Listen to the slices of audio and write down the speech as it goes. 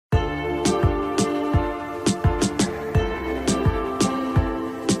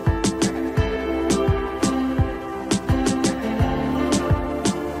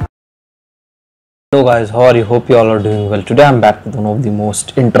Hello guys, how are you? Hope you all are doing well. Today I'm back with one of the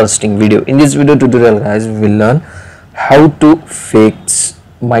most interesting video. In this video tutorial guys, we will learn how to fix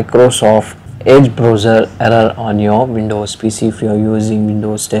Microsoft Edge browser error on your Windows PC if you are using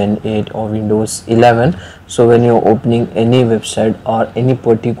Windows 10, 8 or Windows 11. So when you're opening any website or any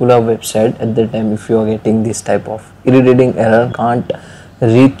particular website, at the time if you are getting this type of irritating error, can't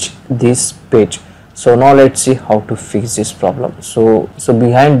reach this page. So now let's see how to fix this problem. So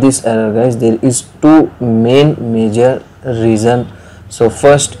behind this error guys, there is two major reason. So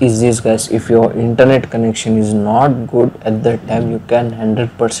first is this guys, if your internet connection is not good at that time, you can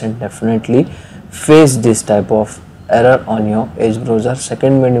 100% definitely face this type of error on your Edge browser.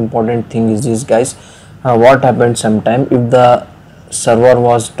 Second main important thing is this guys, what happens sometime if the server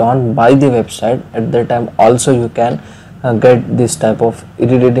was down by the website, at that time also you can get this type of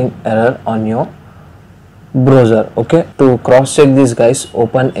irritating error on your browser. Okay, to cross check this guys,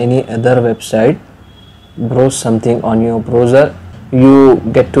 open any other website, browse something on your browser, you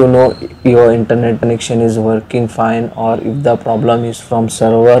get to know your internet connection is working fine or if the problem is from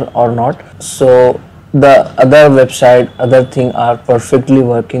server or not. So the other website, other thing are perfectly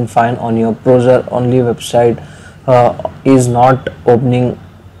working fine on your browser, only website is not opening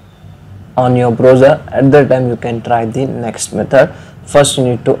on your browser. At that time you can try the next method. First you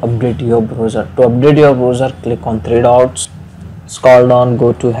need to update your browser. To update your browser, click on three dots, scroll down,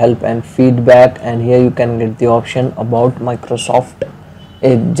 go to help and feedback, and here you can get the option about Microsoft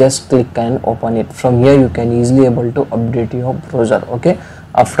Edge. Just click and open it. From here you can easily able to update your browser. Okay,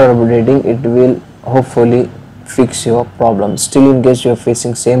 after updating it will hopefully fix your problem. Still in case you are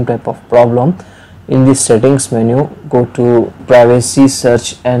facing same type of problem, in the settings menu go to privacy,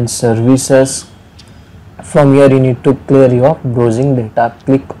 search and services. From here you need to clear your browsing data.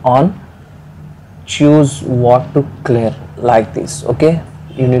 Click on choose what to clear like this. Okay,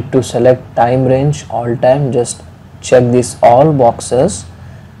 you need to select time range, all time, just check this all boxes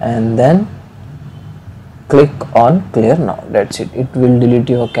and then click on clear now. That's it. It will delete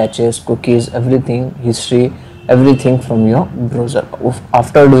your caches, cookies, everything, history, everything from your browser.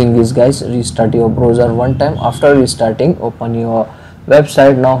 After doing this guys, restart your browser one time. After restarting, open your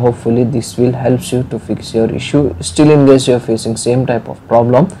website. Now hopefully this will help you to fix your issue. Still in case you are facing same type of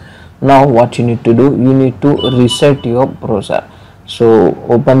problem, now what you need to do, you need to reset your browser. So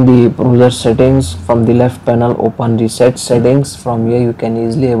open the browser settings, from the left panel open reset settings. From here you can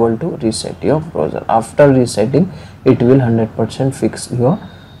easily able to reset your browser. After resetting, it will 100% fix your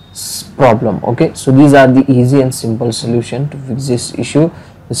problem. Okay, so these are the easy and simple solution to fix this issue.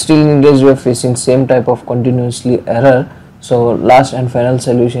 Still in case you are facing same type of continuously error, so last and final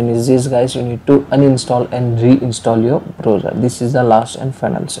solution is this guys, you need to uninstall and reinstall your browser. This is the last and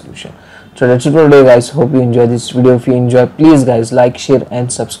final solution. So that's it for today guys. Hope you enjoy this video. If you enjoy, please guys like, share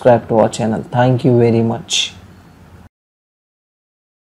and subscribe to our channel. Thank you very much.